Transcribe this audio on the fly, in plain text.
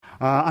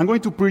I'm going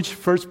to preach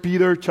 1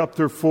 Peter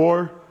chapter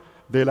 4,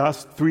 the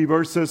last 3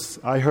 verses.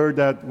 I heard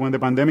that when the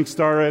pandemic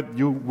started,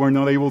 you were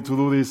not able to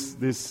do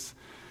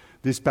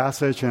this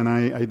passage, and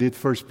I did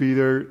 1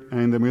 Peter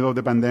in the middle of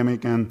the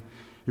pandemic, and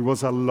it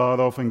was a lot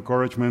of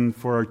encouragement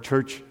for our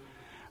church,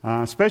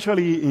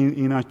 especially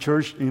in a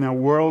church, in a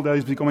world that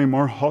is becoming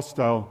more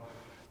hostile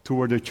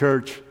toward the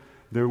church.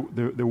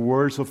 The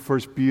words of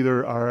 1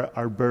 Peter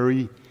are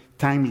very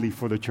timely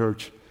for the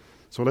church.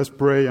 So let's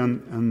pray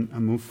and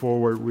move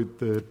forward with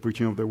the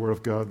preaching of the Word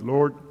of God.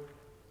 Lord,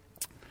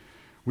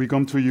 we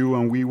come to you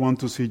and we want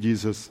to see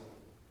Jesus.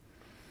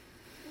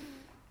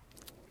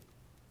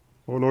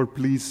 Oh Lord,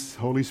 please,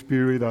 Holy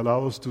Spirit,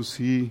 allow us to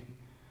see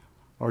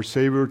our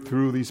Savior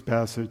through this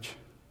passage,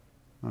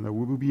 and that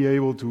we will be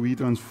able to be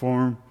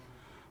transformed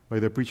by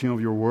the preaching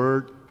of your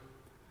Word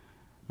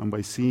and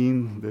by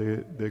seeing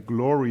the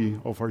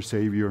glory of our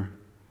Savior,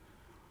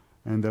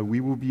 and that we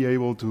will be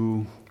able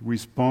to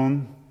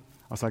respond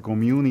as a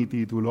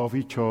community to love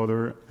each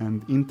other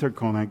and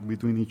interconnect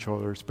between each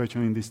other,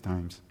 especially in these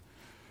times.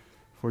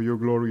 For your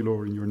glory,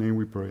 Lord, in your name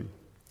we pray.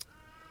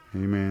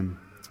 Amen.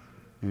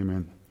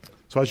 Amen.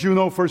 So as you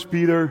know, 1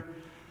 Peter,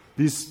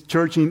 this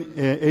church in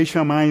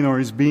Asia Minor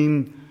is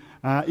being,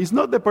 it's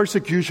not the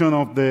persecution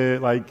of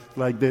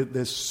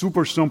the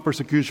super strong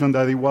persecution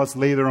that it was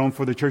later on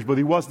for the church, but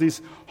it was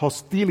this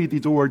hostility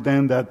toward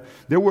them that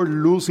they were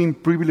losing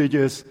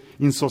privileges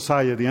in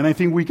society. And I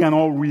think we can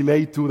all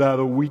relate to that,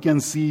 or we can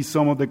see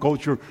some of the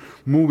culture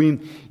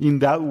moving in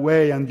that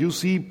way. And you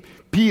see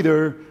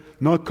Peter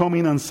not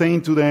coming and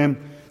saying to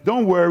them,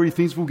 don't worry,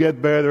 things will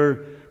get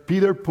better.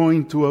 Peter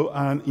points to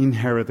an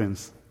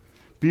inheritance.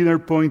 Peter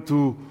points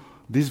to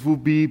this will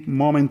be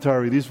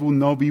momentary. This will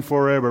not be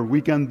forever.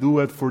 We can do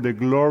it for the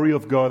glory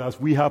of God as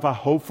we have a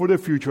hope for the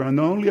future. And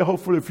not only a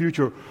hope for the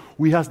future,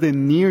 we have the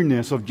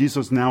nearness of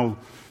Jesus now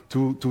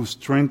to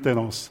strengthen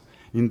us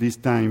in this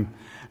time.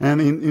 And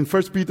in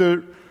 1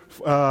 Peter,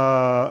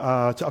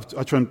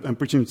 I'm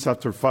preaching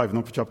chapter 5,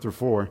 not chapter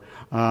 4.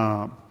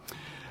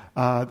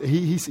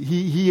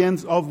 He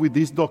ends up with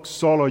this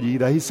doxology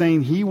that he's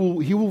saying he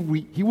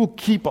will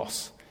keep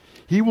us.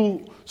 He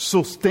will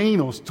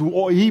sustain us.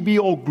 He be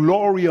all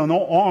glory and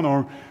all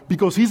honor,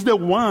 because he's the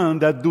one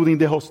that during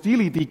the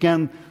hostility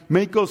can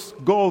make us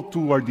go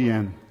toward the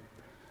end.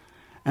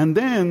 And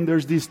then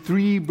there's these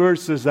 3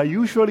 verses that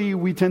usually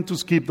we tend to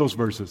skip those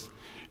verses.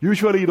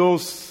 Usually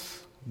those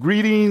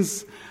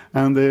greetings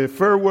and the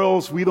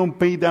farewells, we don't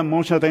pay that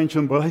much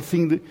attention, but I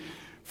think that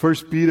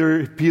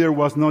Peter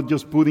was not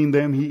just putting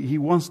them. He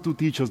wants to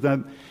teach us that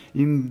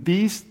in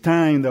this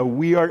time that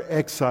we are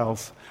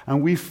exiles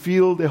and we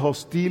feel the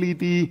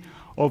hostility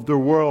of the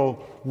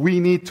world, we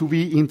need to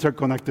be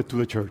interconnected to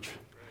the church.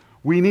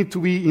 We need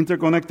to be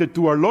interconnected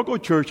to our local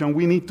church, and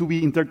we need to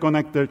be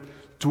interconnected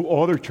to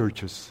other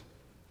churches.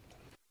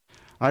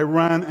 I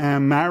ran a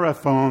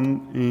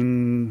marathon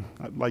in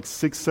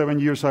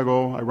 6-7 years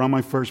ago. I ran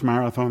my first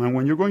marathon, and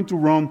when you're going to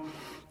run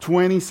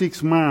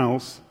 26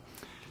 miles,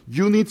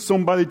 you need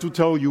somebody to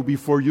tell you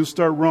before you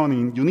start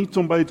running, you need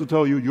somebody to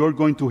tell you you're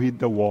going to hit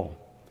the wall.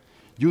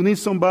 You need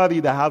somebody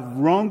that have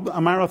run a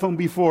marathon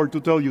before to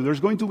tell you there's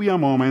going to be a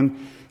moment,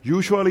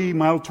 usually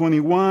mile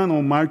 21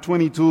 or mile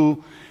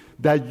 22,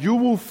 that you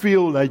will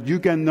feel that you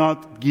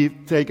cannot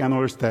take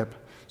another step.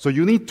 So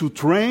you need to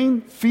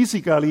train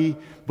physically,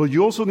 but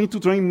you also need to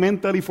train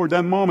mentally for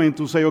that moment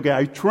to say, okay,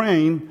 I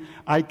train,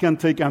 I can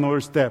take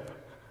another step.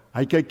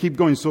 I can keep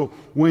going. So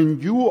when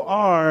you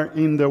are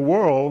in the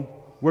world,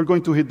 we're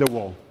going to hit the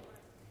wall.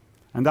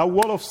 And that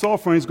wall of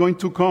suffering is going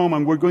to come,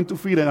 and we're going to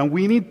feel it. And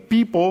we need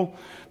people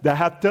that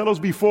have told us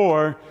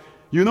before,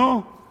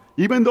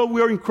 even though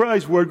we are in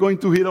Christ, we're going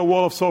to hit a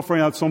wall of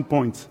suffering at some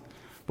point.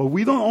 But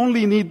we don't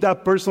only need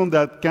that person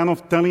that kind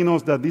of telling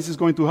us that this is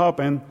going to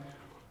happen.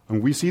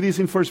 And we see this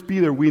in 1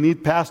 Peter. We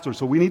need pastors.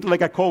 So we need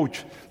like a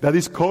coach that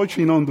is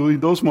coaching on during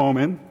those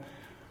moments.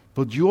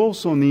 But you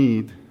also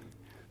need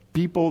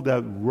people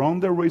that run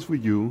the race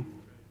with you,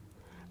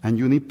 and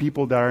you need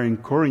people that are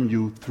encouraging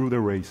you through the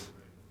race.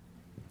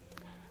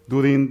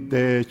 During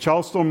the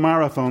Charleston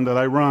Marathon that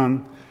I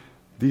ran,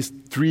 these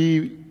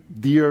 3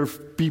 dear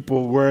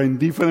people were in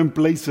different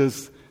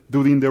places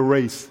during the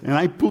race. And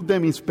I put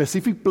them in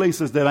specific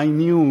places that I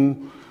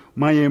knew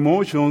my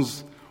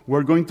emotions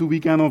were going to be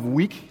kind of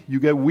weak. You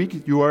get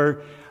weak, you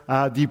are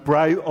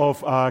deprived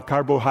of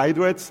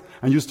carbohydrates,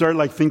 and you start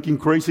thinking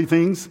crazy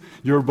things.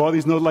 Your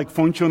body's not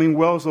functioning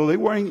well. So they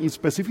were in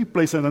specific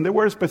places, and they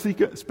were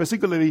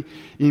specifically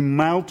in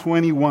mile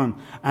 21.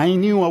 I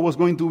knew I was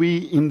going to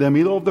be in the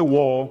middle of the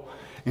wall,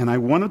 and I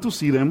wanted to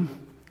see them.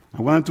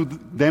 I wanted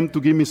them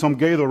to give me some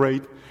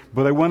Gatorade,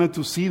 but I wanted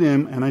to see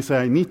them, and I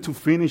said, I need to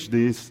finish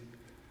this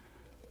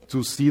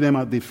to see them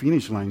at the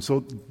finish line.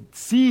 So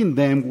seeing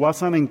them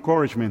was an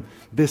encouragement.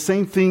 The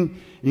same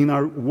thing in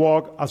our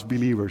walk as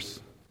believers.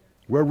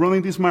 We're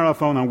running this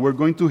marathon, and we're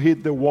going to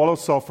hit the wall of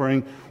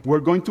suffering. We're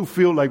going to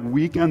feel like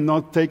we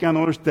cannot take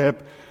another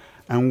step,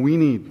 and we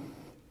need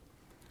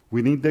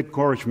the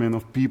encouragement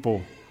of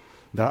people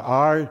that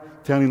are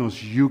telling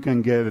us you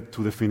can get it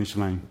to the finish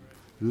line.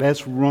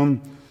 Let's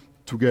run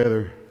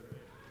together.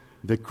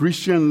 The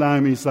Christian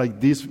life is like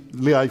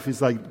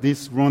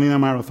this running a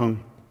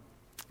marathon.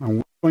 And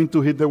we're going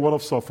to hit the wall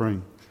of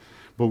suffering.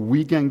 But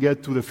we can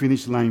get to the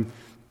finish line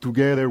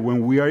together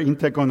when we are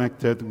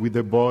interconnected with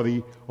the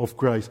body of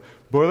Christ.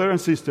 Brother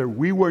and sister,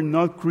 we were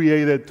not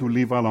created to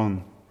live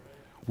alone.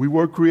 We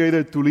were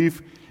created to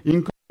live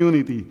in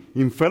community,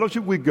 in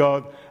fellowship with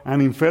God,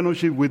 and in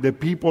fellowship with the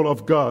people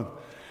of God.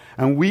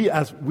 And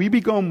as we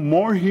become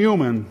more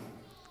human,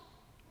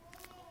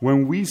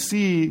 when we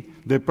see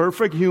the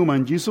perfect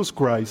human, Jesus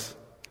Christ,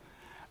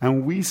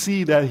 and we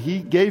see that He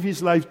gave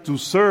His life to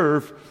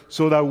serve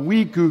so that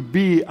we could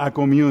be a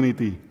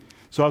community.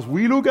 So as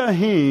we look at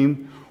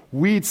Him,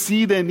 we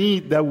see the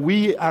need that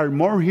we are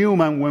more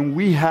human when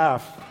we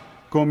have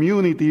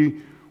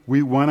community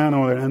with one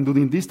another. And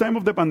during this time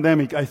of the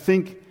pandemic, I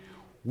think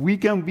we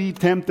can be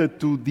tempted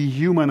to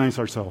dehumanize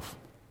ourselves,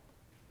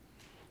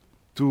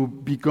 to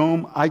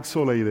become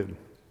isolated,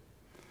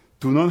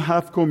 to not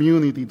have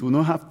community, to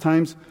not have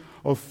times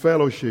of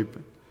fellowship.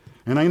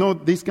 And I know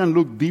this can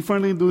look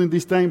differently during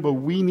this time, but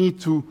we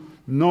need to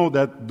know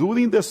that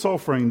during the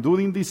suffering,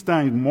 during this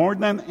time, more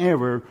than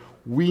ever,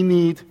 we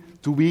need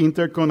to be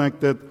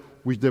interconnected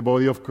with the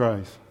body of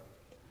Christ.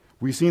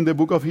 We see in the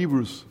book of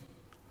Hebrews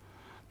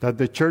that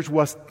the church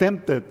was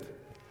tempted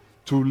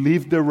to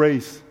leave the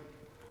race.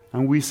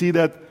 And we see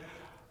that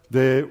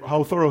the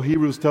author of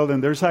Hebrews tells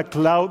them there's a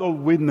cloud of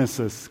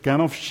witnesses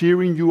kind of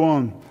cheering you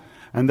on.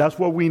 And that's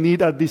what we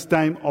need at this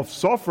time of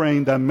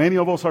suffering, that many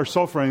of us are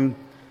suffering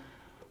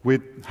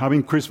with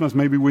having Christmas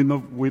maybe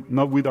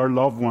not with our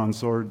loved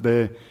ones, or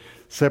the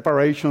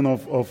separation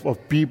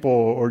of people,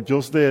 or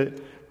just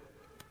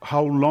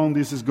how long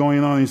this is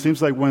going on. It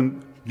seems like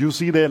when you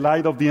see the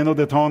light of the end of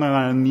the tunnel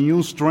and a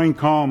new strength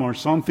come or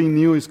something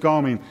new is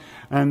coming.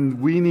 And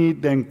we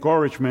need the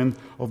encouragement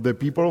of the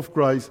people of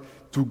Christ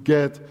to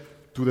get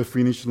to the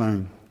finish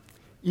line.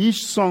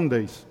 Each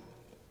Sundays,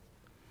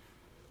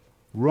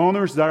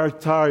 runners that are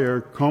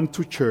tired come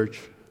to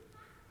church,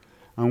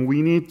 and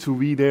we need to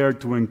be there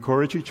to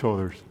encourage each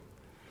other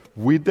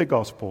with the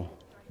gospel,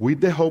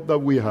 with the hope that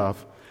we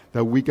have,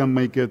 that we can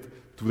make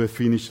it to the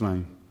finish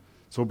line.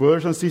 So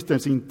brothers and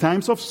sisters, in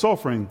times of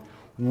suffering,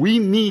 we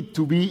need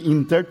to be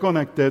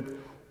interconnected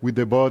with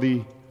the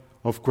body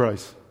of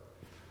Christ.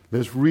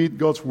 Let's read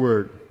God's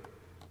word.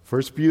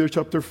 1 Peter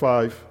chapter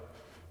 5,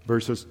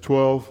 verses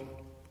 12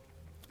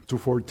 to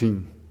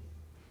 14.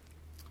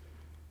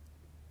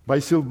 By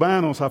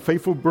Silvanus, a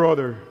faithful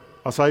brother,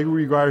 as I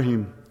regard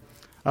him,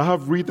 I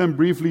have written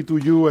briefly to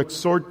you,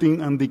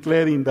 exhorting and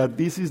declaring that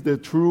this is the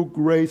true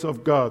grace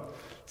of God.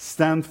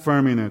 Stand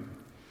firm in it.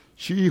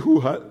 She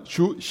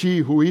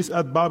who is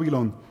at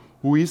Babylon,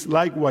 who is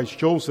likewise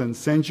chosen,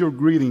 sends your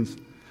greetings,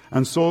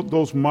 and so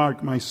does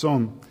Mark, my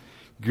son.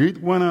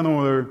 Greet one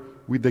another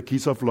with the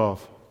kiss of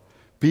love.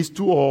 Peace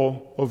to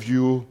all of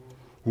you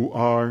who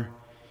are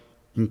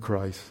in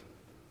Christ.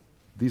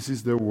 This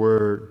is the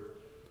word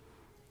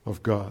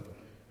of God.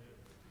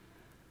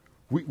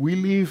 We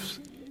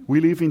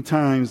live in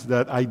times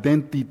that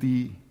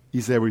identity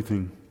is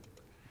everything.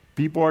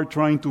 People are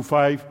trying to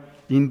find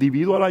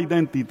individual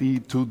identity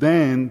to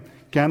then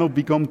cannot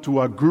become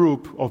to a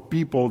group of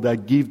people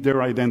that give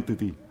their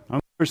identity.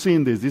 We're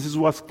seeing this. This is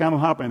what's kind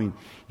of happening.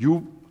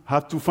 You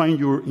have to find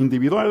your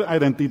individual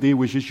identity,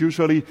 which is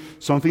usually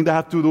something that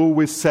has to do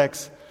with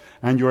sex,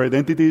 and your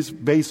identity is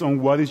based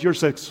on what is your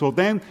sex. So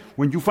then,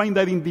 when you find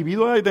that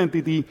individual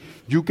identity,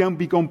 you can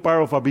become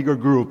part of a bigger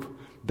group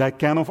that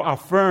kind of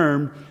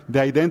affirm the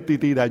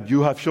identity that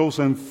you have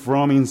chosen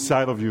from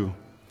inside of you.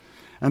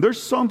 And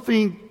there's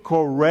something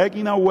correct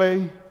in a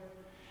way,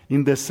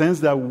 in the sense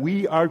that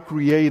we are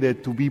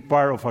created to be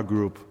part of a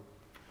group.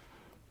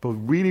 But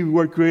really, we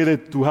were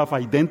created to have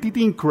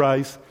identity in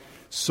Christ,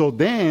 so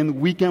then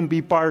we can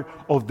be part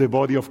of the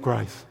body of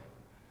Christ.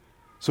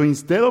 So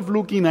instead of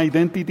looking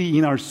identity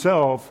in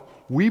ourselves,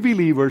 we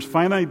believers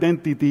find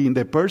identity in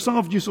the person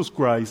of Jesus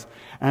Christ,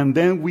 and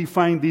then we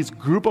find this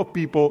group of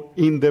people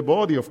in the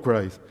body of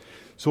Christ.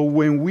 So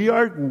when we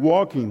are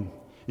walking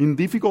in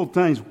difficult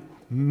times,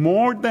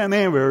 more than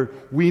ever,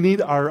 we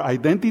need our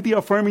identity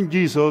affirming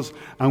Jesus,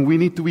 and we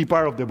need to be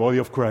part of the body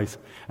of Christ.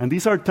 And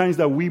these are times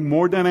that we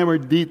more than ever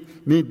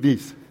need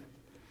this.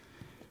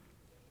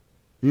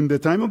 In the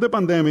time of the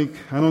pandemic,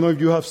 I don't know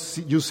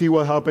if you see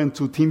what happened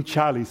to Tim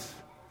Chalice,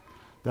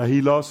 that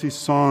he lost his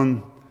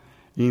son.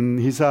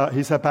 He's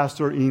a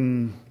pastor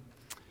in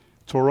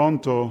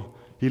Toronto.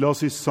 He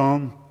lost his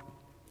son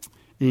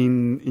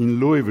in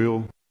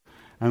Louisville,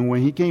 and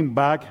when he came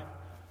back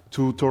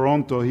to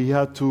Toronto, he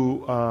had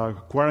to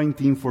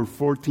quarantine for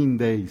 14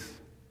 days.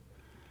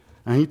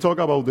 And he talked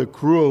about the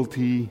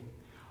cruelty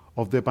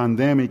of the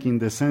pandemic, in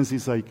the sense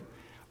it's like,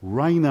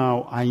 right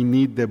now I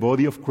need the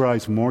body of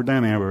Christ more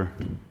than ever,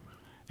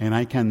 and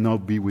I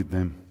cannot be with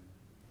them.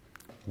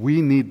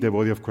 We need the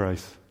body of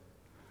Christ.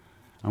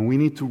 And we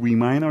need to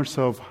remind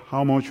ourselves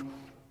how much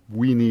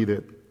we need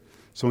it.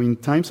 So in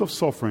times of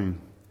suffering,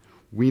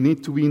 we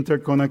need to be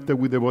interconnected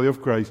with the body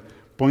of Christ.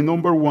 Point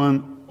number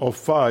 1 of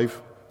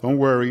 5, don't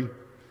worry,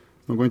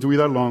 not going to be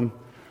that long.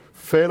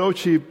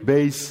 Fellowship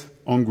based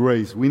on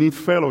grace. We need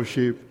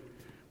fellowship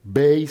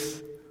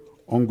based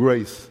on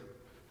grace.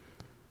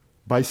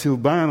 By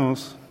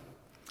Silvanus,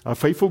 a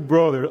faithful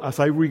brother, as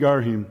I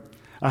regard him,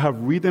 I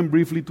have written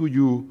briefly to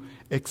you,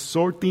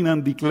 exhorting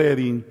and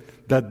declaring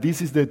that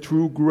this is the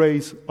true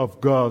grace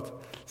of God.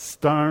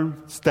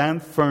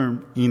 Stand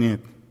firm in it.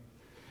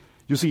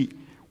 You see,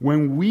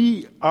 when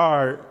we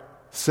are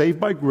saved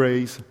by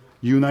grace,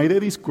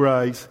 united in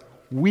Christ,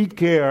 we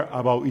care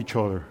about each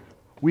other.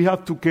 We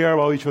have to care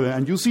about each other.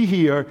 And you see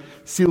here,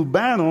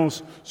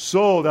 Silvanus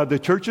saw that the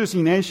churches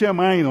in Asia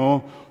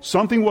Minor,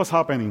 something was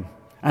happening.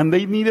 And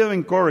they needed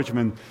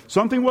encouragement.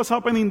 Something was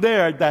happening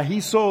there that he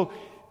saw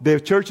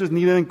the churches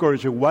needed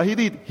encouragement. What he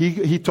did,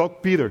 he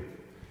talked Peter.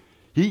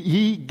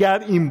 He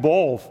got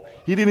involved.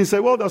 He didn't say,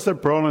 well, that's a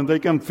problem. They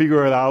can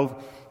figure it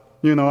out.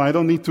 I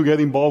don't need to get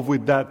involved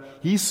with that.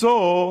 He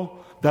saw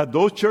that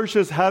those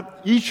churches had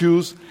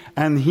issues,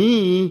 and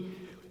he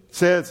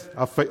says,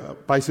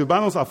 by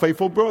Silvanus, a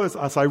faithful brother,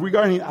 as I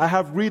regard him, I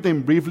have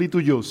written briefly to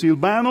you.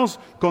 Silvanus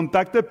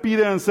contacted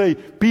Peter and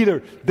said,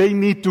 Peter, they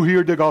need to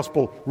hear the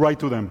gospel. Write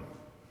to them.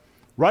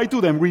 Write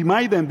to them,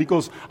 remind them,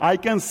 because I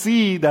can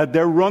see that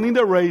they're running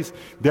the race,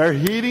 they're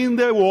hitting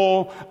the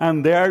wall,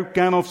 and they're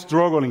kind of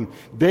struggling.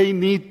 They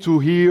need to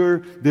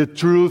hear the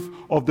truth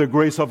of the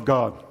grace of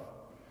God.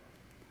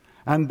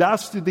 And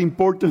that's the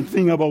important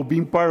thing about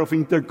being part of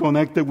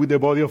interconnected with the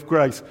body of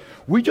Christ.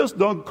 We just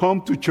don't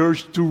come to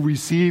church to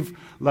receive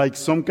like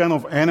some kind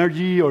of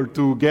energy or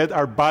to get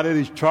our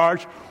batteries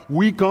charged.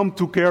 We come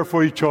to care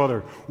for each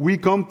other. We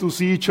come to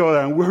see each other,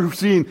 and we're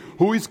seeing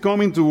who is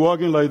coming to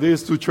walking like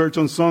this to church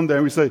on Sunday.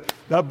 And we say,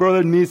 that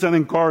brother needs an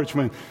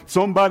encouragement.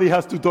 Somebody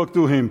has to talk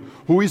to him.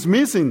 Who is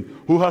missing?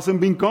 Who hasn't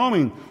been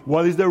coming?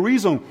 What is the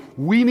reason?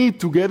 We need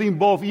to get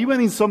involved.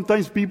 Even if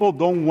sometimes people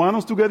don't want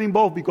us to get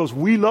involved because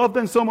we love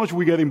them so much,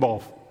 we get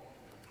involved.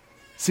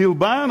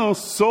 Silvanus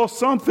saw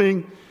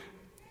something,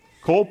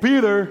 called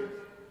Peter.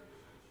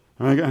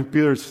 And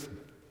Peter's,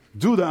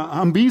 dude,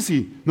 I'm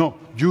busy. No,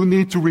 you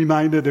need to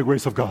remind them the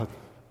grace of God.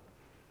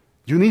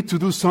 You need to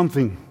do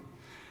something.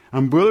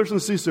 And brothers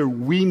and sisters,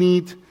 we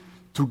need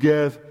to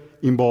get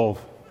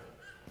involved.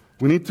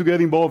 We need to get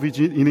involved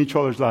in each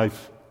other's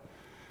life.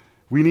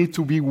 We need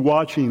to be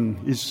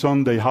watching each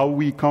Sunday how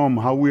we come,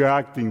 how we're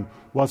acting,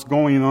 what's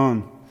going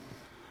on.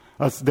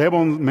 As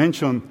Devon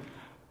mentioned,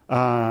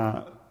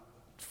 I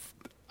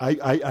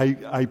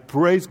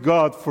praise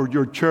God for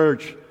your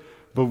church.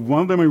 But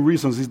one of the main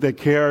reasons is the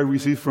care I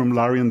received from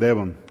Larry and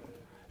Devon.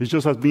 It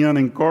just has been an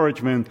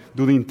encouragement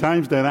during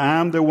times that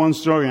I'm the one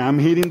struggling, I'm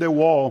hitting the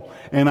wall,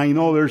 and I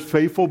know there's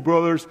faithful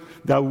brothers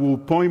that will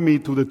point me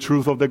to the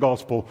truth of the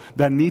gospel,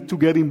 that need to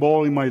get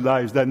involved in my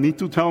life, that need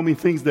to tell me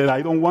things that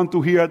I don't want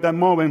to hear at that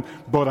moment,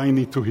 but I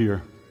need to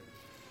hear.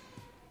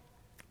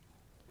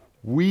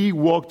 We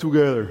walk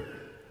together,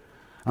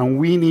 and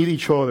we need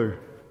each other.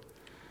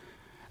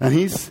 And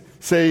he's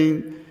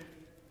saying,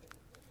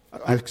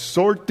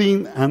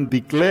 exhorting and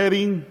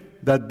declaring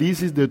that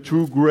this is the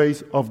true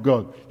grace of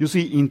God. You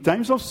see, in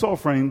times of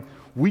suffering,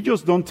 we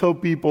just don't tell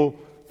people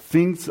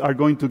things are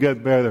going to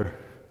get better.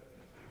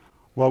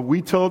 What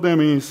we tell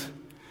them is,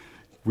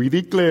 we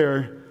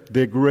declare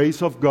the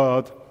grace of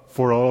God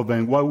for all of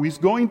them. What is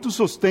going to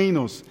sustain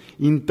us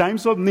in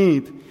times of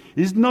need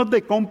is not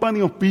the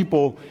company of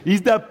people,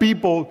 it's the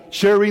people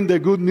sharing the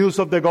good news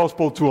of the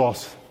gospel to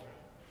us.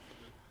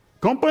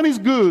 Company is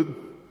good,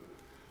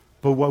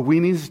 but what we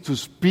need is to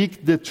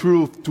speak the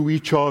truth to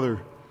each other.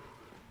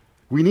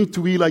 We need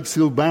to be like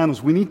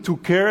Silvanus. We need to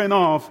care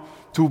enough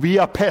to be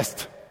a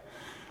pest,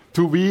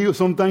 to be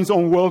sometimes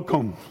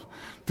unwelcome,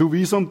 to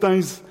be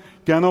sometimes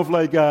kind of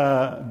like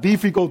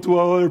difficult to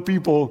other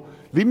people.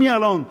 Leave me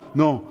alone.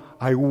 No,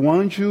 I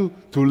want you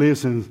to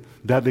listen,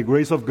 that the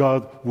grace of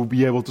God will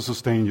be able to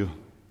sustain you.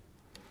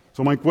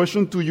 So my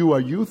question to you, are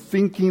you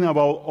thinking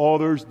about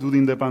others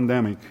during the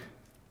pandemic?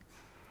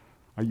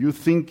 Are you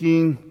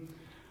thinking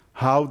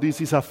how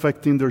this is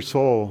affecting their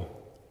soul?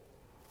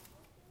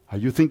 Are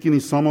you thinking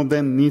if some of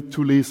them need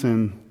to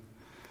listen,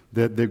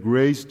 that the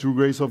grace, true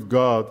grace of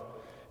God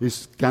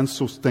can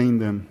sustain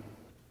them?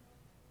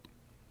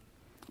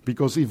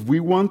 Because if we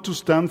want to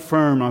stand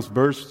firm, as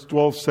verse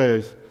 12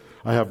 says,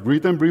 I have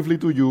written briefly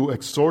to you,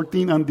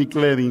 exhorting and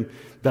declaring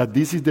that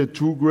this is the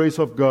true grace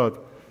of God,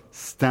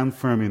 stand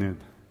firm in it.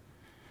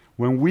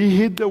 When we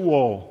hit the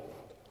wall,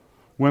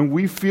 when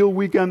we feel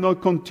we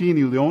cannot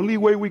continue, the only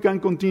way we can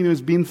continue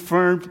is being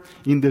firm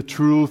in the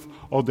truth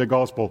of the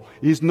gospel.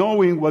 Is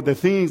knowing what the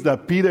things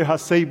that Peter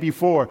has said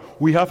before.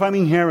 We have an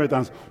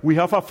inheritance. We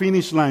have a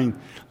finish line.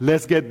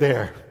 Let's get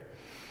there.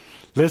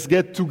 Let's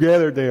get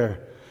together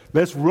there.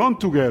 Let's run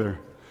together.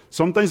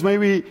 Sometimes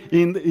maybe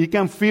it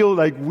can feel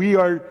like we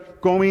are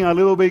coming a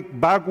little bit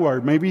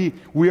backward. Maybe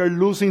we are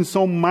losing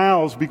some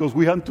miles because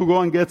we have to go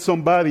and get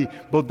somebody.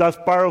 But that's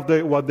part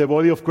of what the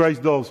body of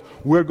Christ does.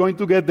 We're going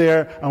to get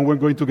there, and we're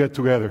going to get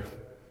together.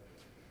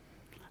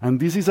 And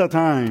this is a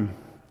time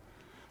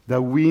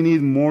that we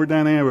need more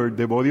than ever,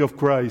 the body of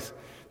Christ,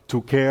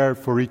 to care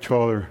for each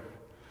other.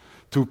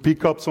 To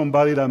pick up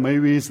somebody that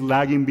maybe is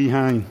lagging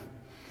behind,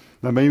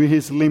 that maybe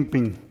he's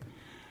limping.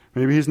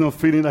 Maybe he's not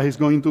feeling that he's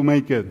going to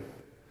make it.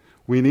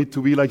 We need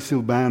to be like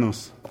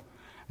Silvanus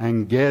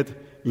and get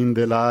in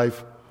the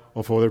life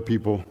of other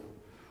people.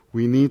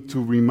 We need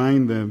to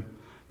remind them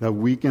that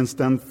we can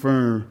stand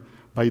firm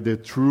by the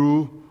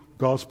true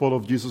gospel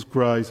of Jesus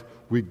Christ,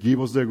 which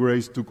gives us the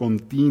grace to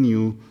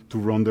continue to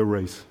run the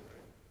race.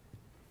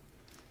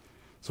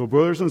 So,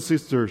 brothers and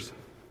sisters,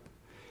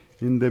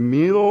 in the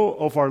middle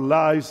of our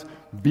lives,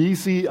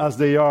 busy as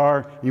they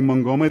are in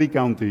Montgomery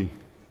County,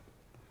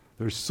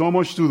 there's so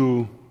much to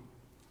do.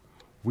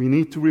 We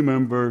need to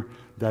remember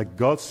that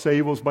God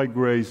saved us by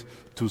grace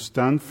to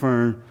stand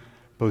firm,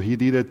 but He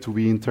did it to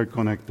be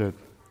interconnected,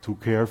 to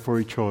care for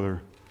each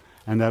other,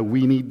 and that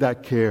we need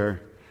that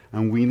care,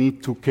 and we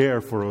need to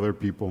care for other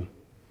people.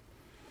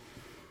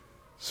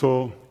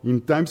 So,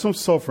 in times of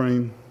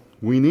suffering,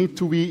 we need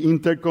to be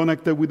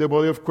interconnected with the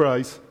body of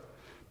Christ.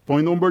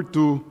 Point number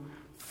 2,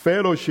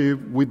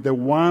 fellowship with the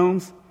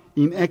ones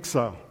in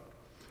exile.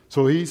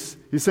 So he's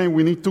saying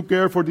we need to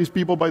care for these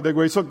people by the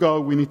grace of God.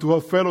 We need to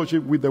have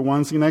fellowship with the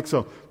ones in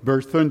exile.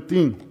 Verse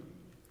 13.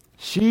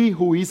 She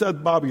who is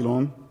at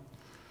Babylon,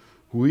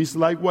 who is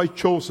likewise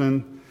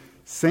chosen,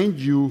 send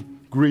you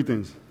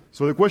greetings.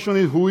 So the question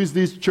is, who is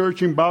this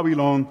church in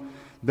Babylon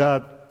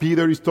that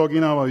Peter is talking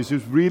about? Is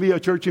this really a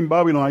church in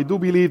Babylon? I do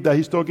believe that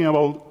he's talking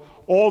about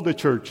all the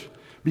church,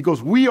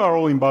 because we are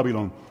all in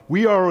Babylon.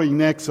 We are all in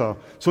exile.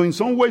 So in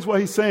some ways what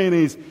he's saying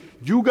is,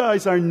 you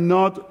guys are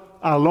not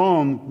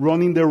alone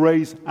running the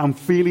race and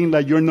feeling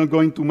like you're not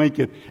going to make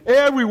it.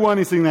 Everyone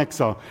is in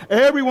exile.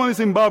 Everyone is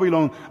in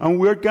Babylon. And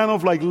we're kind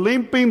of like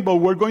limping, but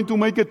we're going to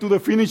make it to the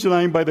finish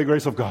line by the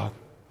grace of God.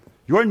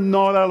 You're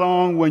not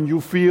alone when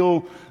you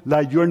feel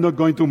like you're not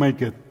going to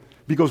make it,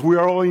 because we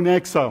are all in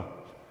exile.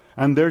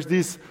 And there's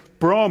this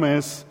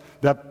promise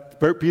that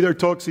Peter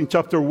talks in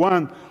chapter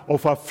 1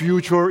 of a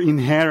future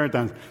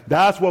inheritance.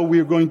 That's what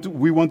we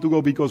want to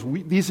go, because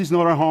this is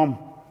not our home.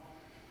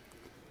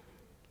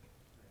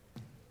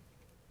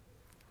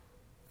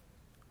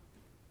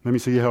 Let me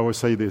see how I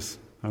say this.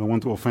 I don't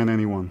want to offend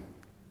anyone.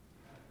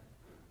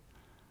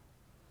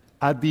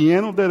 At the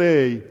end of the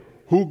day,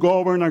 who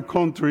governs our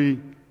country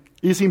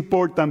is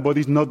important, but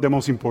it's not the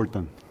most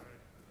important.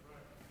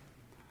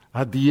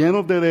 At the end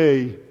of the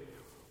day,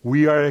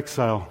 we are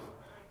exiled,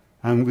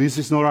 and this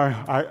is not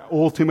our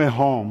ultimate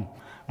home,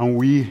 and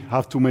we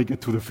have to make it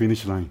to the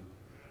finish line.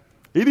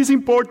 It is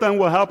important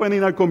what happens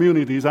in our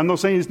communities. I'm not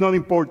saying it's not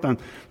important,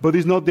 but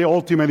it's not the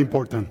ultimate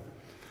important.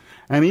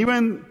 And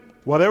even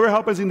whatever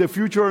happens in the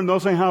future and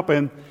doesn't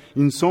happen,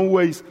 in some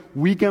ways,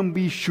 we can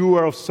be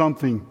sure of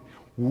something.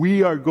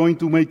 We are going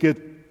to make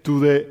it to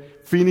the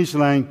finish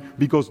line,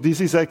 because this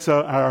is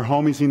exile, our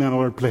home is in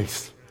another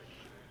place.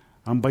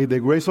 And by the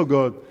grace of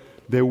God,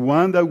 the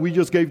one that we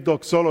just gave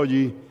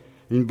doxology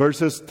in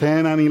verses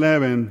 10 and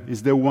 11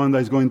 is the one that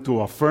is going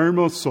to affirm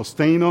us,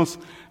 sustain us,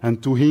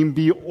 and to Him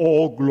be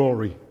all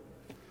glory.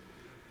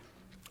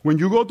 When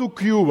you go to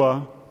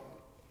Cuba,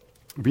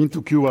 I've been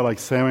to Cuba like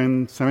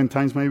seven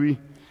times maybe.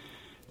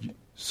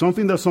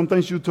 Something that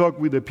sometimes you talk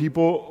with the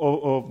people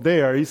of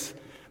there is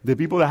the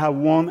people that have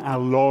won a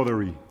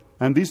lottery.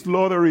 And this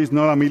lottery is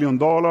not $1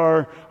 million,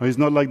 or it's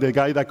not like the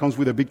guy that comes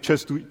with a big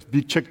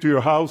check to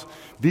your house.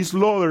 This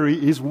lottery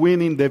is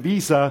winning the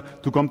visa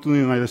to come to the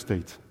United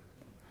States.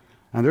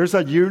 And there's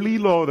a yearly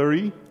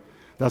lottery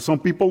that some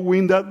people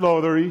win that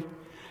lottery,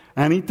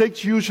 and it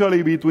takes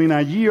usually between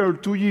a year or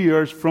 2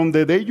 years from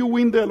the day you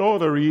win the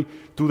lottery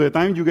to the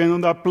time you get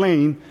on that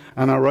plane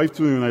and arrive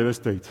to the United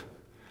States.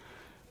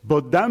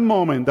 But that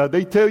moment that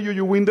they tell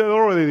you win the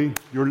lottery,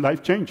 your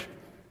life changes.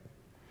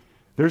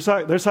 There's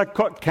a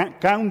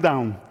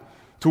countdown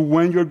to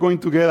when you're going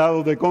to get out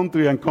of the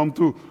country and come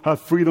to have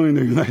freedom in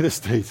the United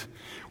States.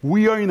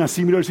 We are in a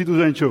similar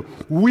situation.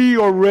 We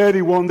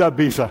already won that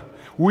visa.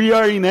 We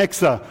are in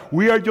exile.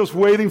 We are just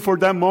waiting for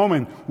that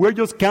moment. We're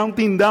just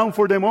counting down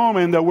for the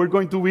moment that we're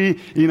going to be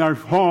in our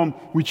home,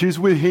 which is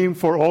with Him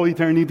for all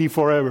eternity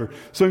forever.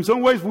 So in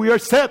some ways, we are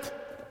set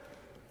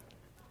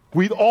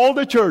with all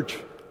the church.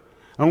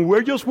 And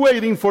we're just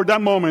waiting for that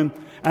moment,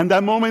 and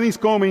that moment is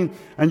coming,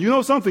 and you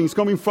know something, it's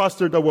coming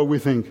faster than what we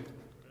think.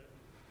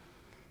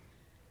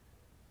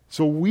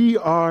 So we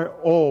are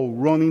all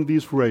running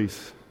this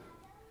race.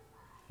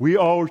 We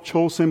are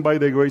chosen by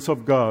the grace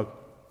of God.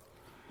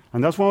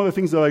 And that's one of the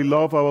things that I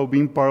love about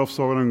being part of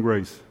Sovereign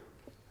Grace,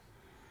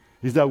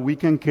 is that we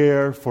can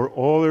care for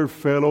other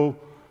fellow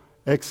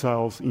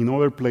exiles in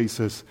other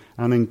places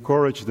and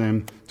encourage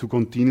them to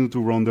continue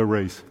to run the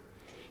race,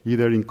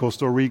 either in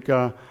Costa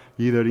Rica,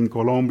 either in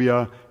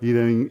Colombia,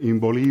 either in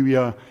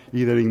Bolivia,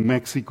 either in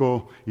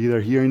Mexico, either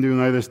here in the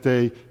United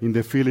States, in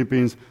the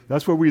Philippines.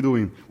 That's what we're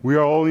doing. We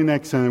are all in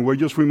exile, and we're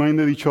just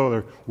reminding each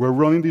other, we're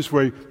running this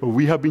race, but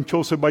we have been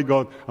chosen by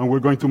God, and we're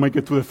going to make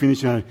it to the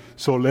finish line.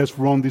 So let's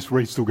run this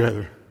race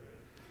together.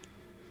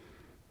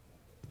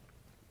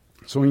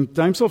 So in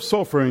times of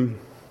suffering,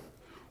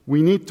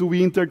 we need to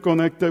be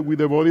interconnected with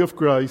the body of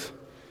Christ.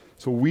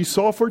 So we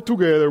suffer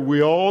together.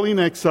 We're all in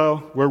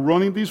exile. We're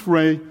running this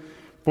race.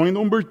 Point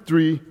number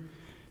 3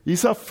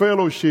 is a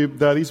fellowship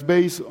that is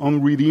based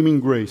on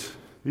redeeming grace.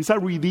 It's a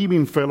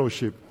redeeming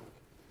fellowship.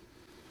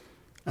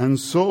 And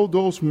so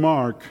does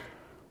Mark,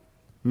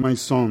 my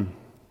son.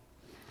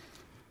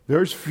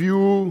 There's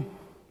few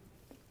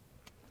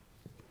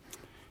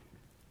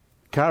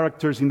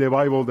characters in the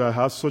Bible that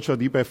has such a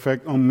deep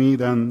effect on me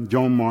than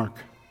John Mark.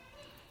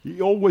 He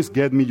always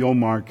get me, John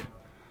Mark.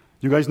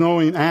 You guys know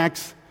in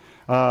Acts,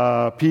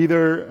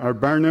 Peter or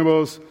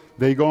Barnabas,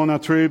 they go on a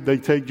trip, they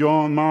take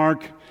John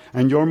Mark,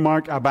 and John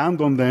Mark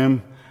abandoned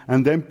them,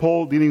 and then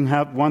Paul didn't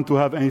want to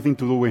have anything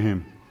to do with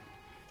him.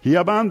 He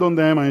abandoned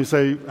them,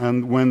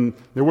 and when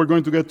they were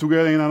going to get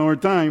together in another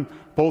time,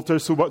 Paul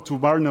tells to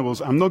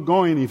Barnabas, I'm not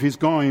going if he's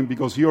going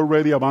because he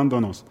already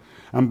abandoned us.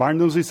 And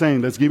Barnabas is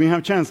saying, let's give him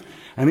a chance.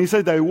 And he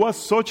said that it was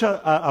such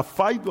a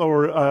fight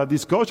or a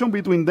discussion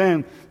between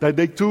them that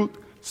they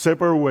took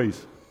separate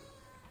ways.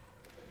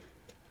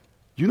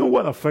 You know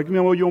what affected me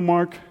about John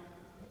Mark?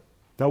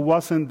 That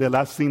wasn't the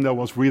last thing that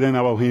was written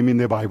about him in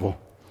the Bible.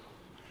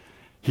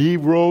 He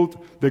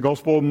wrote the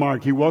Gospel of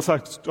Mark. He was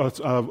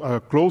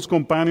a close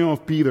companion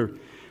of Peter.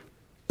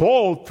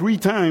 Paul, 3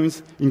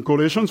 times in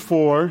Colossians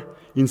 4,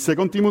 in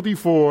 2 Timothy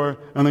 4,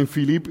 and in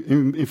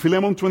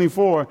Philemon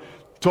 24,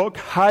 talk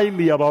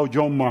highly about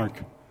John Mark.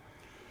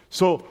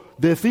 So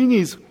the thing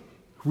is,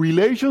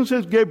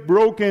 relationships get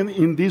broken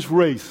in this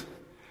race.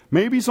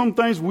 Maybe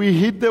sometimes we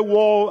hit the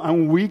wall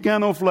and we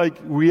kind of like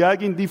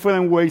react in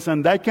different ways,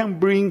 and that can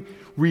bring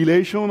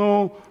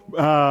relational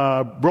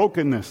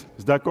brokenness.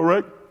 Is that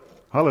correct?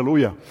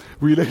 Hallelujah.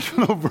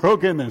 Relational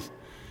brokenness.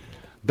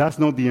 That's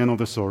not the end of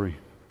the story.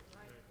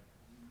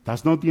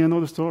 That's not the end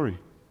of the story.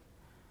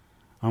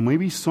 And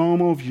maybe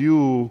some of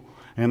you,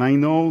 and I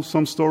know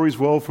some stories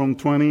well from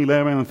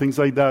 2011 and things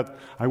like that,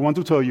 I want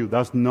to tell you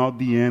that's not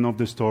the end of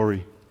the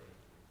story.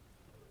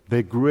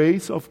 The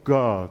grace of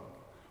God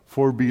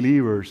for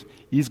believers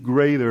is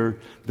greater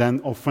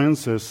than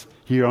offenses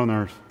here on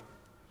earth.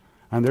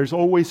 And there's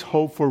always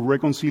hope for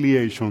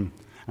reconciliation.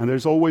 And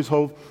there's always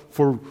hope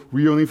for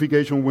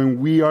reunification when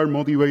we are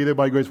motivated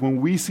by grace. When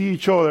we see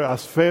each other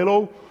as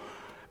fellow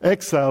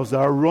exiles that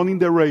are running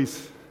the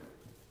race.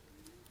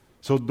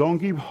 So don't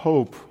give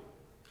hope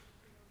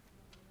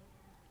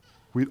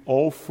with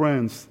all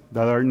friends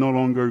that are no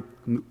longer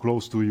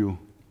close to you.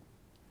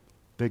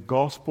 The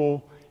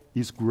gospel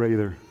is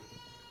greater.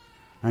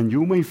 And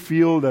you may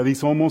feel that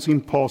it's almost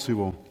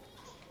impossible.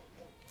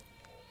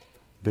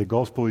 The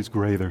gospel is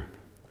greater.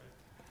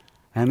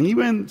 And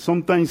even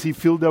sometimes you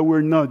feel that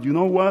we're not. You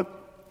know what?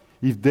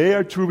 If they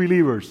are true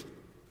believers,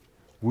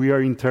 we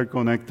are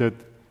interconnected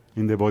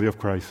in the body of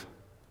Christ.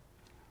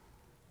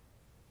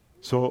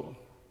 So,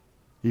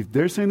 if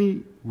there's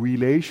any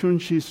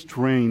relationship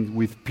strained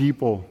with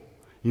people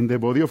in the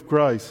body of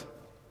Christ,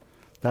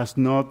 that's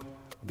not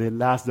the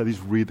last that is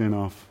written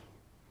off.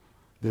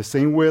 The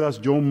same way as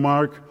John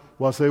Mark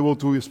was able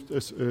to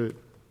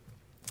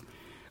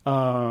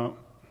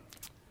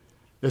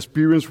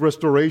experience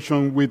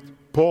restoration with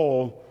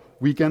Paul,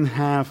 we can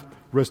have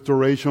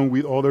restoration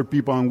with other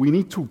people, and we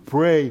need to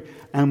pray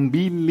and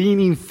be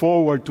leaning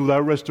forward to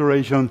that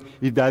restoration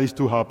if that is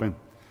to happen.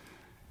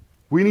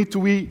 We need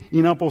to be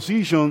in a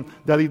position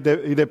that if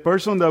the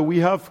person that we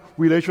have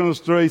relational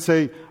straight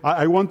say,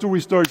 I want to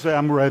restore, say,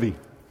 I'm ready.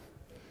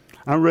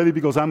 I'm ready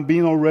because I'm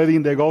being already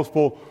in the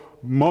gospel,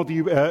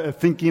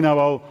 thinking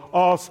about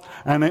us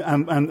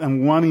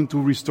and wanting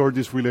to restore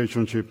this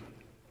relationship.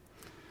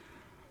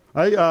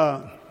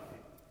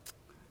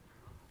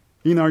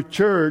 In our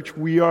church,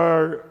 we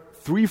are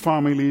 3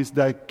 families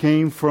that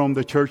came from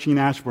the church in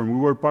Ashburn. We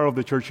were part of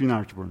the church in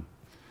Ashburn.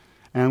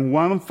 And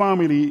one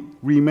family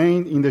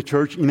remained in the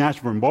church in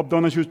Ashburn. Bob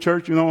Donahue's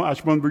church,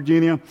 Ashburn,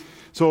 Virginia.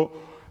 So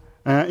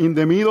in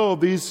the middle of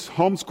this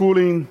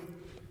homeschooling,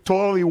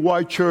 totally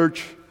white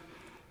church,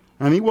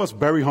 and it was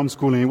very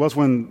homeschooling. It was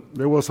when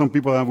there were some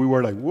people that we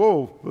were like,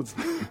 whoa.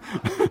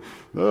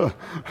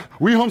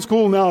 We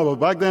homeschool now, but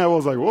back then I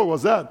was like, whoa,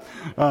 what's that?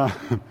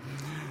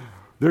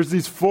 There's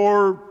these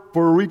 4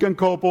 Puerto Rican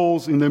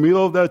couples in the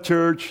middle of that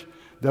church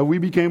that we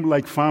became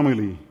like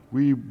family.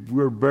 We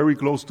were very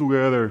close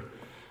together.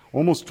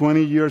 Almost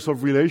 20 years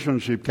of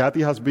relationship.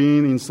 Kathy has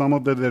been in some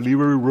of the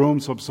delivery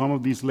rooms of some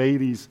of these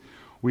ladies.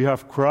 We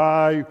have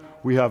cried,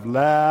 we have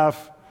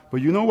laughed.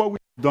 But you know what we've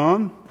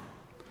done?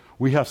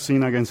 We have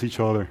sinned against each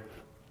other.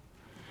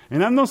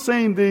 And I'm not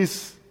saying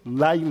this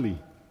lightly.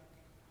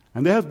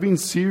 And there has been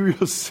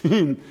serious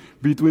sin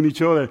between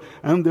each other.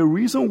 And the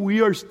reason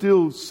we are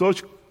still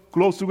such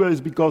close together is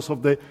because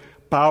of the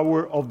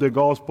power of the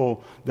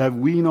gospel, that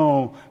we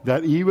know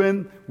that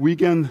even we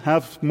can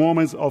have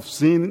moments of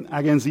sin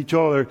against each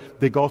other,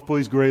 the gospel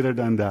is greater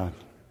than that.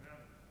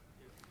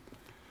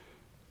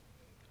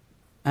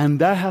 And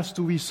that has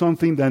to be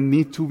something that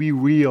needs to be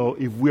real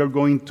if we are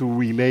going to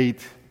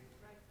relate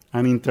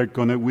and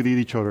interconnect with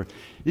each other.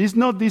 It's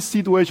not this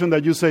situation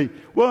that you say,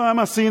 well, I'm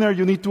a sinner,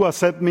 you need to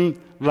accept me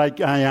like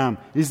I am.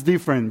 It's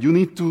different. You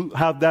need to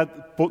have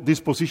that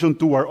disposition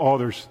toward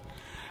others.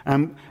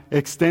 And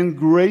extend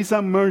grace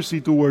and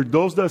mercy toward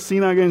those that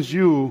sin against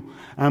you,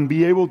 and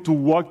be able to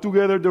walk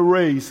together the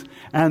race,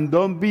 and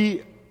don't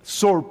be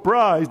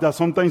surprised that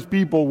sometimes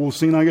people will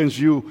sin against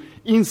you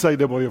inside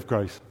the body of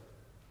Christ.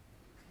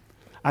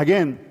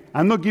 Again,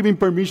 I'm not giving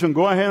permission.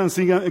 Go ahead and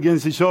sin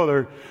against each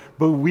other.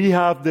 But we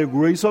have the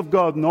grace of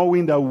God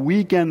knowing that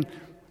we can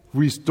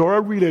restore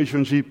a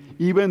relationship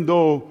even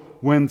though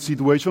when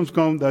situations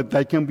come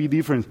that can be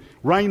different.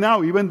 Right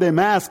now, even the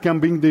mask can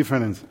bring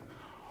difference.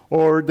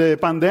 Or the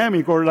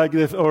pandemic,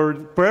 or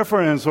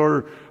preference,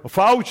 or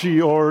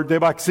Fauci, or the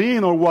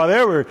vaccine, or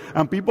whatever.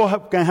 And people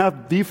can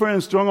have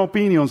different strong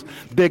opinions.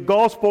 The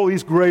gospel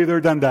is greater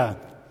than that.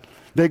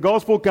 The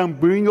gospel can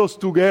bring us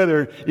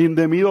together in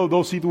the middle of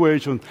those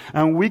situations.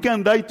 And we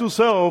can die to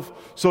self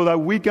so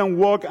that we can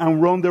walk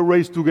and run the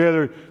race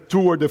together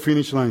toward the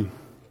finish line.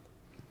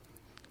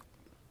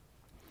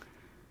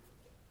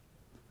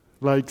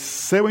 Like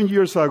 7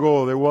 years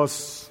ago, there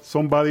was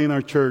somebody in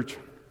our church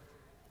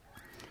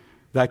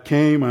that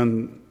came,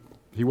 and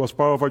he was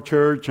part of our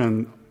church,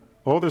 and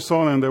all of a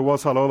sudden there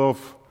was a lot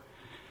of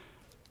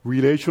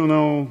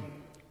relational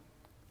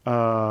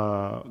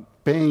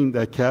pain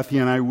that Kathy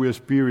and I will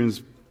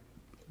experience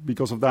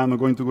because of that. I'm not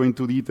going to go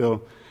into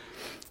detail.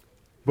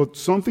 But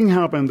something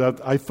happened that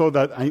I thought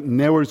that I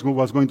never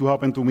was going to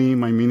happen to me in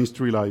my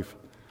ministry life.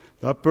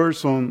 That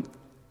person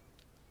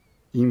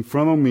in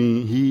front of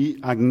me, he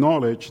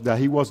acknowledged that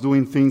he was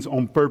doing things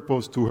on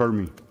purpose to hurt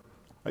me.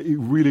 It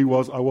really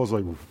was. I was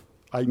like,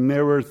 I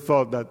never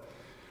thought that.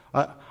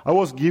 I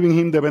was giving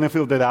him the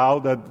benefit of the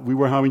doubt that we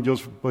were having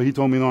but he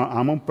told me, no,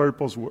 I'm on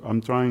purpose.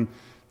 I'm trying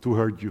to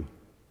hurt you.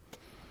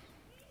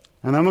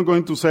 And I'm not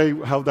going to say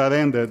how that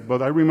ended,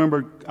 but I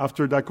remember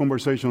after that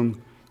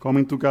conversation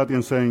coming to Kathy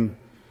and saying,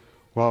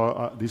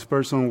 well, this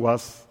person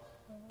was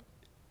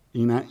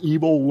in an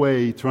evil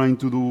way trying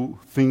to do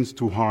things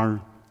to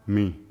harm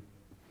me.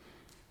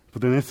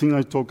 But the next thing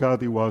I told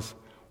Kathy was,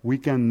 we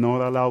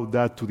cannot allow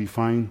that to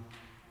define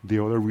the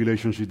other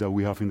relationship that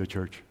we have in the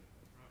church.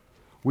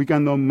 We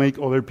cannot make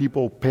other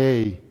people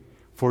pay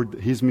for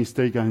his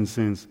mistake and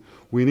sins.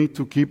 We need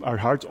to keep our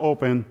hearts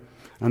open,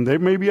 and there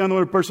may be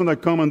another person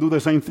that come and do the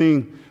same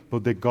thing,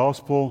 but the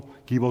gospel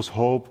gives us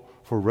hope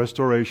for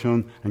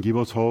restoration and gives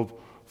us hope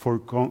for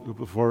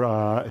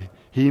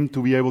him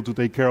to be able to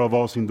take care of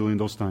us in during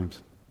those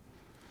times.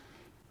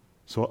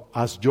 So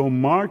as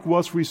John Mark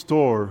was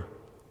restored,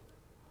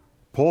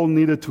 Paul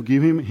needed to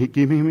give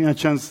him a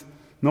chance,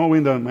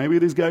 knowing that maybe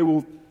this guy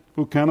will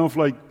kind of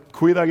like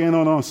quit again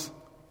on us.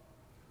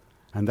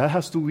 And that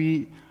has to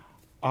be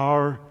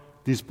our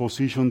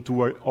disposition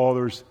toward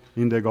others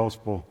in the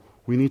gospel.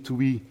 We need to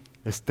be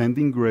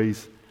extending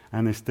grace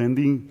and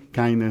extending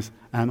kindness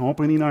and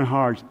opening our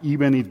hearts,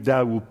 even if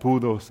that will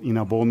put us in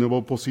a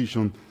vulnerable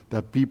position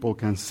that people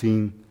can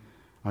sin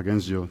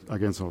against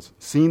us.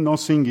 Sin, not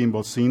singing,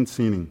 but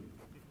sinning.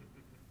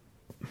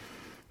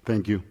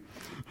 Thank you.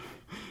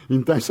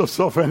 In times of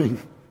suffering,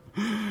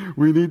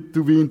 we need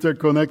to be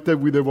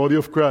interconnected with the body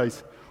of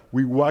Christ.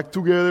 We walk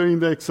together in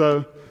the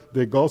exile.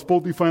 The gospel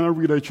defines our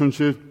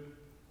relationship.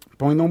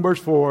 Point number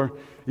 4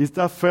 is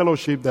that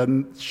fellowship that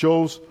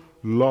shows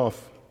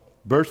love.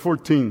 Verse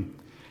 14,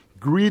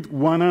 greet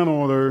one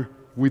another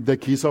with the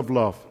kiss of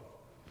love.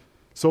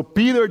 So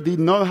Peter did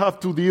not have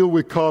to deal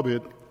with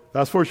COVID,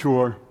 that's for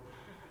sure.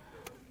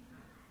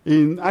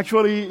 In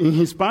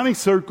Hispanic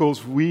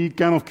circles, we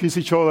kind of kiss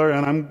each other,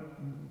 and I'm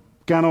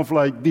kind of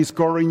like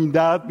discouraging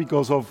that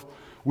because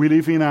we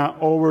live in an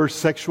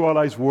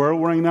over-sexualized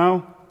world right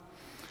now.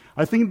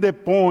 I think the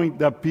point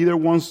that Peter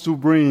wants to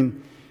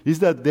bring is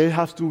that there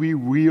has to be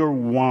real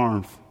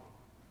warmth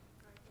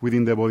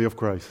within the body of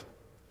Christ.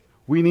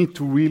 We need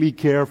to really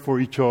care for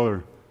each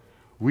other.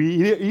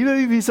 Either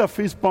if it's a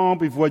fist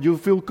pump, if what you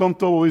feel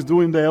comfortable is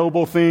doing the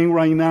elbow thing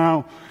right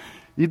now,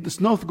 it's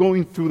not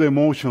going through the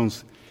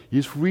emotions.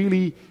 It's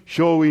really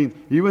showing,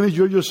 even if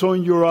you're just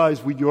showing your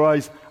eyes, with your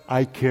eyes,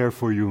 I care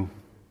for you.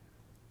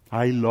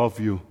 I love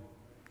you.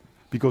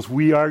 Because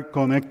we are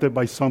connected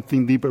by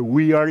something deeper.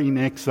 We are in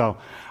exile.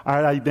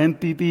 Our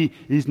identity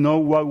is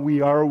not what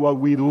we are or what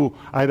we do.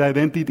 Our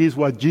identity is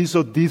what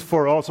Jesus did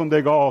for us on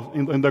the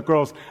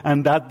cross,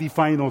 and that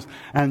defines us.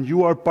 And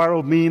you are part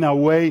of me in a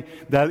way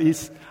that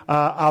is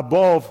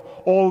above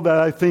all that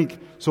I think.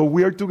 So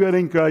we are together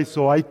in Christ,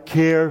 so I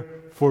care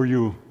for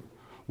you.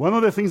 One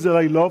of the things that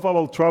I love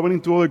about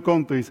traveling to other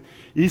countries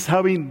is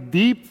having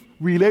deep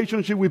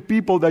relationship with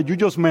people that you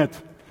just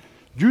met.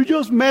 You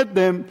just met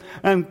them,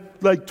 and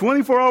like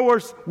 24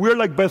 hours, we're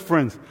like best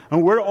friends.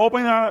 And we're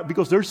open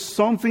because there's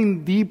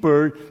something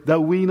deeper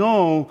that we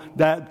know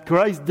that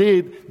Christ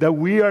did, that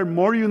we are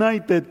more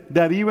united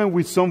than even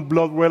with some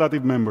blood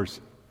relative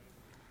members.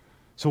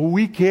 So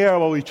we care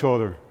about each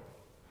other.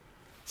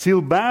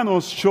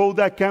 Silvanus showed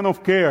that kind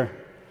of care.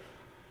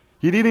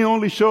 He didn't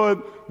only show it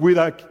with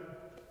a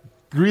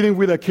greeting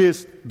with a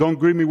kiss. Don't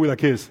greet me with a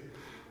kiss.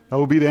 That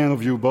will be the end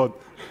of you, but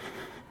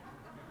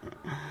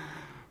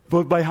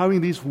by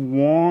having this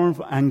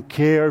warmth and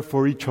care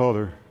for each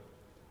other.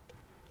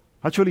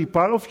 Actually,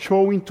 part of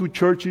showing to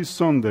churches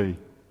Sunday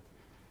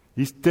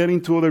is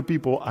telling to other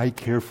people, I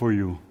care for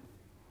you.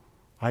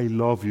 I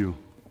love you.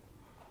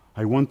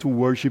 I want to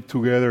worship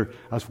together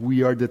as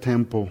we are the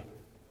temple.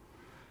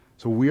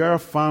 So we are a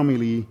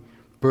family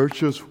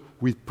purchased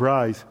with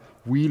price.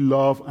 We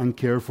love and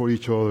care for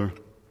each other.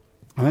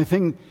 And I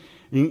think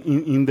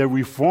in the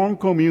Reformed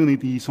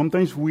community,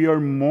 sometimes we are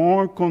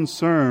more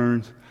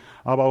concerned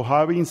about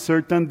having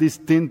certain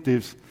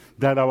distinctives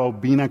than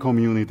about being a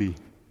community.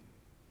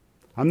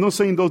 I'm not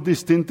saying those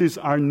distinctives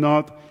are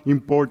not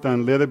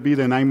important, let it be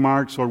the 9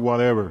 marks or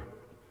whatever.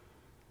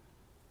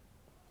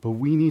 But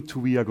we need to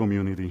be a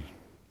community.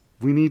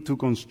 We need to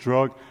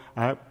construct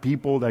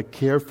people that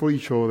care for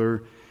each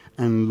other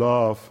and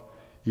love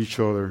each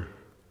other.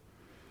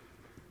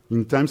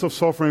 In times of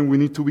suffering, we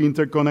need to be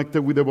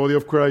interconnected with the body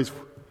of Christ.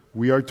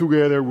 We are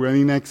together, we are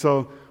in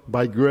exile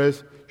by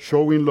grace,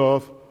 showing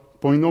love.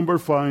 Point number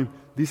 5,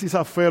 this is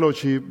a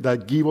fellowship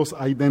that gives us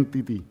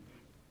identity.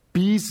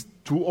 Peace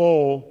to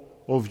all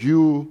of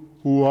you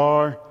who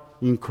are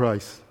in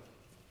Christ.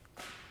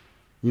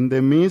 In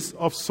the midst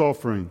of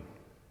suffering,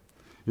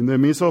 in the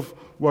midst of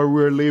where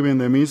we're living, in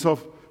the midst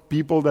of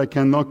people that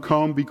cannot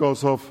come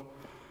because of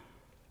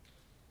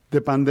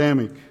the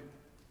pandemic,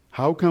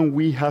 how can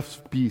we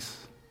have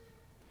peace?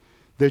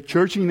 The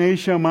church in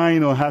Asia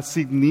Minor had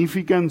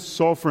significant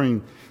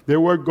suffering. They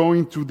were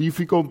going through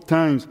difficult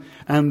times,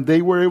 and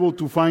they were able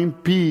to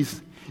find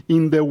peace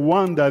in the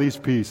one that is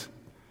peace.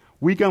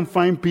 We can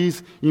find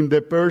peace in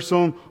the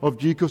person of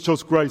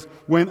Jesus Christ.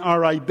 When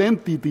our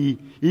identity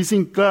is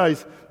in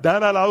Christ,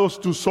 that allows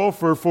us to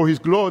suffer for His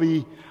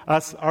glory,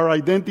 as our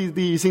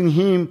identity is in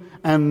Him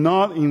and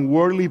not in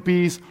worldly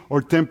peace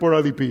or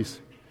temporary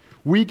peace.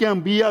 We can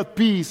be at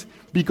peace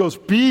because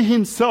He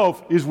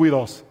Himself is with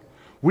us.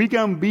 We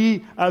can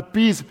be at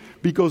peace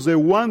because the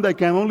one that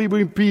can only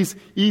bring peace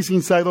is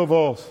inside of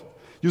us.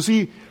 You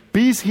see,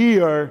 peace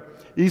here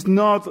is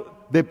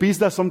not the peace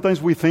that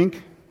sometimes we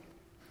think.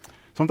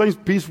 Sometimes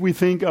peace we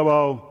think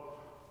about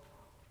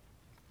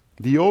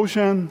the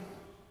ocean,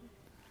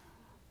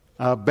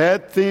 a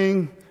bad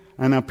thing,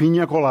 and a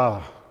piña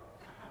colada.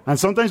 And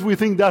sometimes we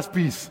think that's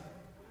peace.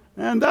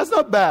 And that's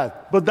not bad,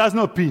 but that's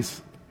not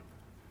peace.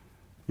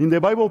 In the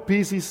Bible,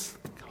 peace is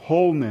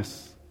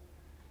wholeness.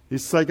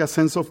 It's like a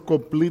sense of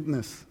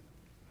completeness.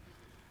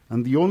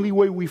 And the only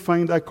way we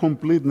find that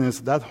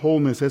completeness, that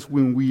wholeness, is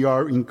when we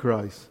are in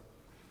Christ.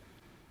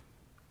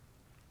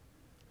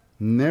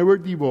 Never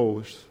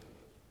divulge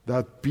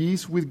that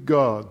peace with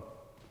God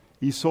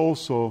is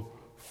also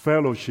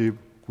fellowship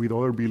with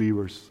other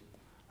believers.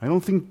 I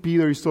don't think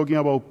Peter is talking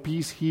about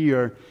peace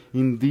here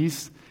in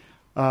this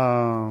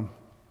passage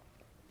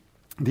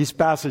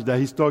that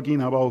he's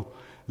talking about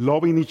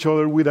loving each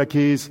other with a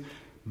kiss,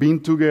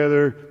 being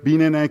together,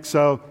 being in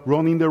exile,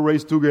 running the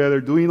race together,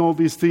 doing all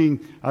these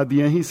things. At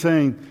the end, he's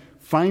saying,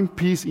 find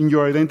peace in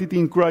your identity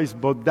in Christ,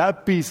 but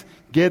that peace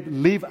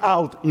live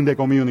out in the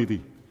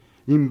community,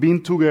 in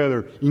being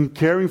together, in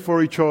caring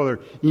for each other,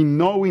 in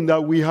knowing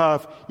that we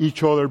have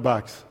each other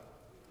backs.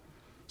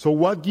 So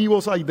what gives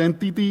us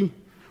identity?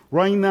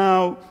 Right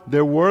now,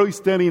 the world is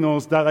telling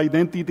us that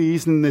identity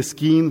is in the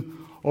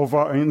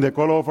in the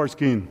color of our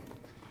skin.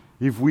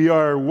 If we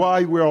are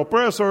white, we are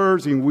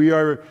oppressors. If we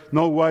are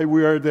not white,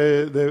 we are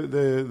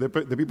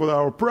the people that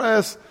are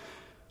oppressed.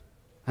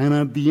 And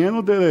at the end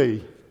of the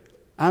day,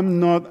 I'm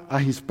not a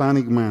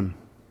Hispanic man.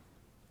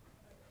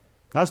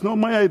 That's not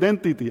my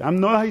identity. I'm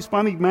not a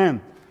Hispanic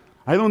man.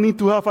 I don't need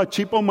to have a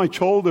chip on my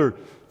shoulder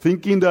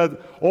thinking that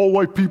all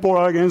white people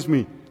are against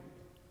me.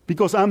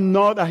 Because I'm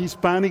not a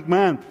Hispanic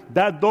man.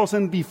 That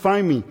doesn't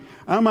define me.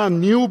 I'm a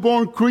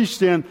newborn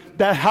Christian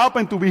that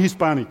happened to be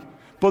Hispanic.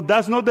 But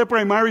that's not the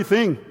primary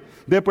thing.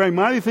 The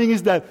primary thing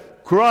is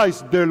that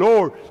Christ, the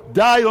Lord,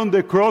 died on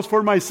the cross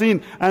for my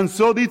sin, and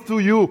so did to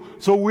you.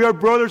 So we are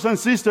brothers and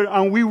sisters,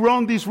 and we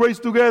run this race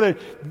together.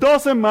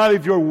 Doesn't matter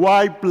if you're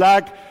white,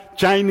 black,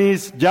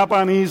 Chinese,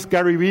 Japanese,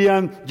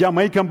 Caribbean,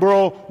 Jamaican,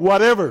 bro,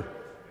 whatever.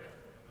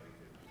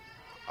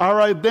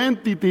 Our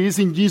identity is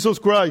in Jesus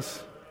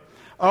Christ.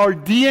 Our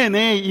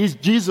DNA is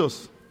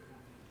Jesus.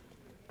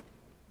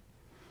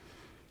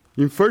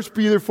 In 1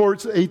 Peter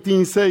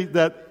 4:18 says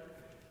that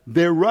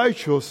the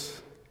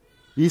righteous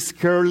is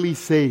scarcely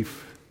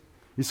safe.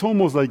 It's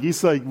almost like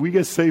we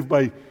get saved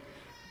by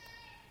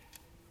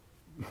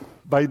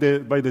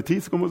the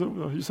teeth.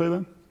 How you say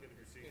that?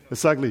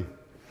 Exactly.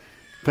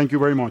 Thank you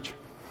very much.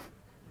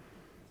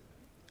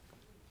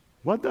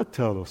 What that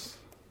tells us?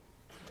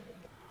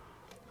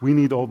 We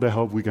need all the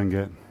help we can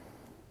get.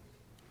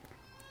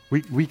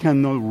 We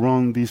cannot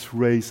run this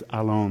race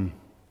alone.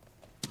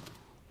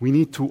 We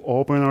need to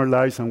open our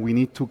lives and we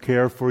need to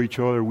care for each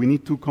other. We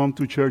need to come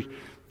to church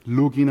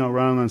looking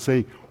around and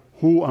say,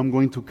 who I'm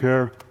going to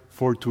care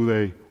for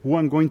today? Who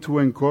I'm going to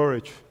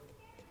encourage?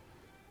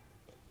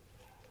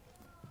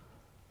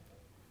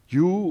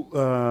 You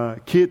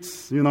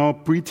kids,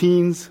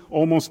 preteens,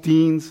 almost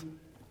teens,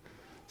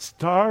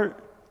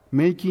 start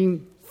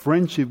making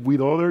friendship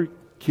with other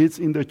kids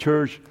in the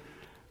church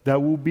that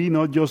will be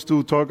not just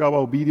to talk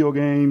about video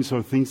games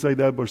or things like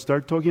that, but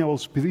start talking about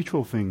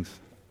spiritual things.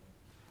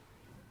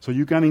 So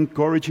you can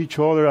encourage each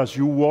other as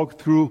you walk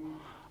through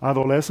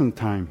adolescent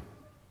time.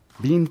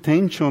 Be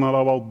intentional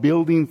about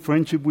building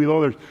friendship with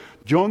others.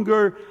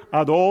 Younger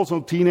adults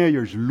or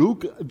teenagers,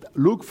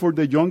 look for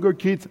the younger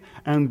kids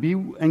and be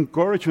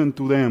encouragement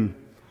to them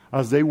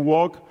as they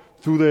walk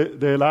to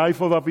the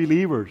life of the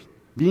believers.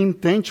 Be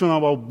intentional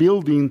about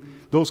building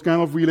those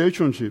kind of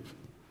relationships.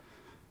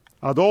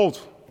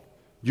 Adults,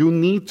 you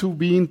need to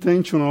be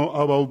intentional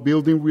about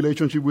building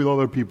relationship with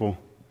other people.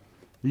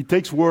 It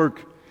takes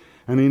work.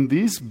 And in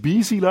this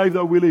busy life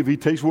that we live,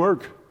 it takes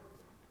work.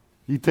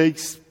 It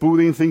takes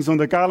putting things on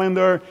the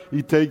calendar.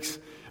 It takes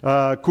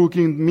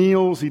cooking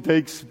meals. It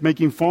takes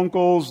making phone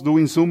calls,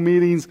 doing Zoom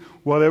meetings,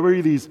 whatever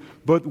it is.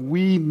 But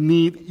we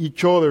need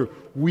each other.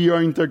 We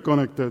are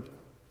interconnected.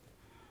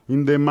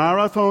 In the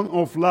marathon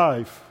of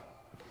life,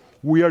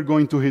 we are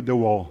going to hit the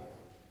wall.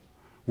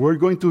 We're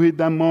going to hit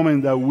that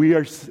moment that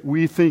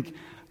we think,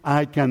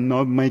 I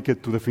cannot make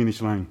it to the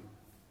finish line.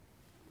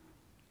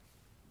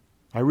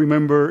 I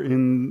remember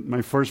in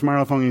my first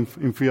marathon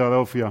in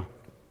Philadelphia,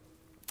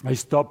 I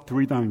stopped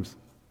 3 times.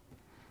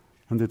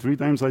 And the 3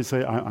 times I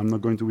say, I'm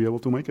not going to be able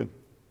to make it.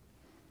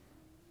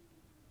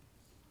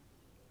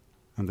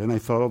 And then I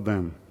thought of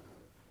them.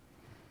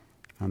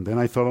 And then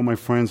I thought of my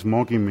friends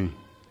mocking me.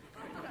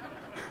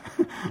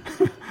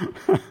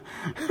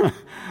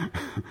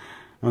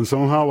 And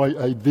somehow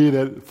I did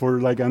it for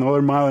like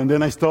another mile, and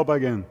then I stopped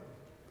again.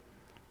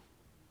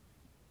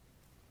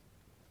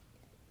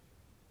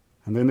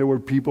 And then there were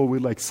people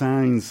with like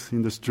signs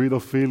in the street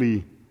of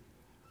Philly.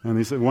 And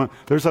he said,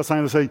 there's a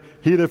sign that says,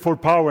 hit it for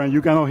power, and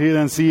you cannot hit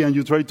and see, and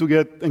you try to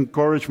get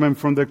encouragement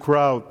from the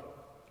crowd.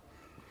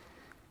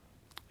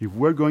 If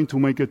we're going to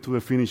make it to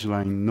the finish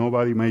line,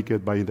 nobody make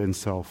it by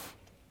themselves.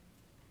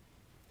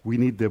 We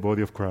need the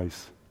body of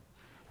Christ.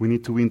 We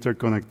need to be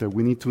interconnected.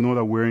 We need to know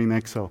that we're in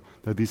exile,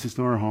 that this is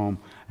not our home,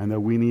 and that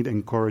we need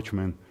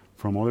encouragement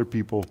from other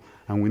people,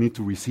 and we need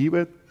to receive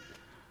it,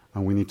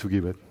 and we need to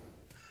give it.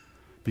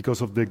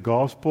 Because of the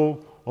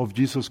gospel of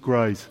Jesus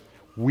Christ,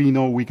 we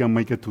know we can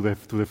make it to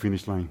the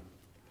finish line.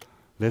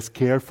 Let's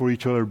care for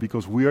each other,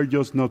 because we are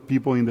just not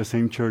people in the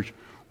same church.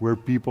 We're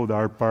people that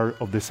are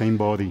part of the same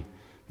body,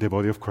 the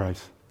body of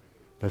Christ.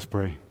 Let's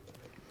pray.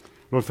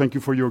 Lord, thank you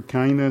for your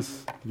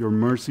kindness, your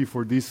mercy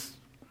for this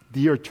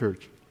dear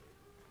church.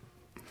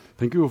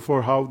 Thank you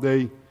for how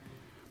they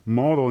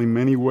model in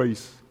many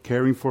ways,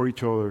 caring for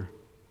each other.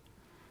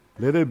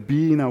 Let it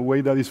be in a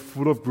way that is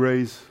full of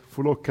grace,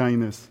 full of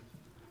kindness,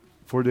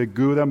 for the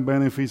good and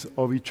benefits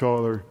of each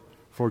other,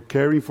 for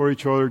caring for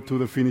each other to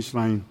the finish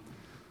line,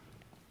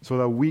 so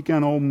that we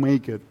can all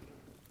make it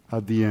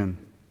at the end.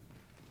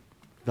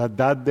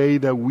 That day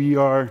that we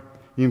are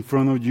in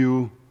front of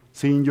you,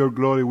 seeing your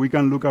glory, we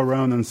can look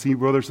around and see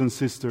brothers and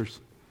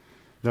sisters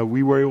that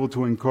we were able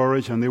to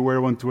encourage, and they were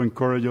able to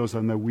encourage us,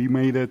 and that we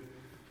made it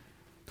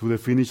to the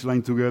finish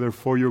line together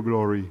for your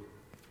glory,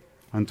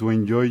 and to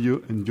enjoy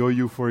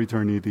you for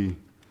eternity,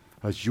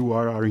 as you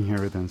are our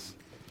inheritance.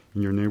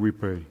 In your name we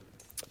pray.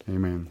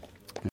 Amen.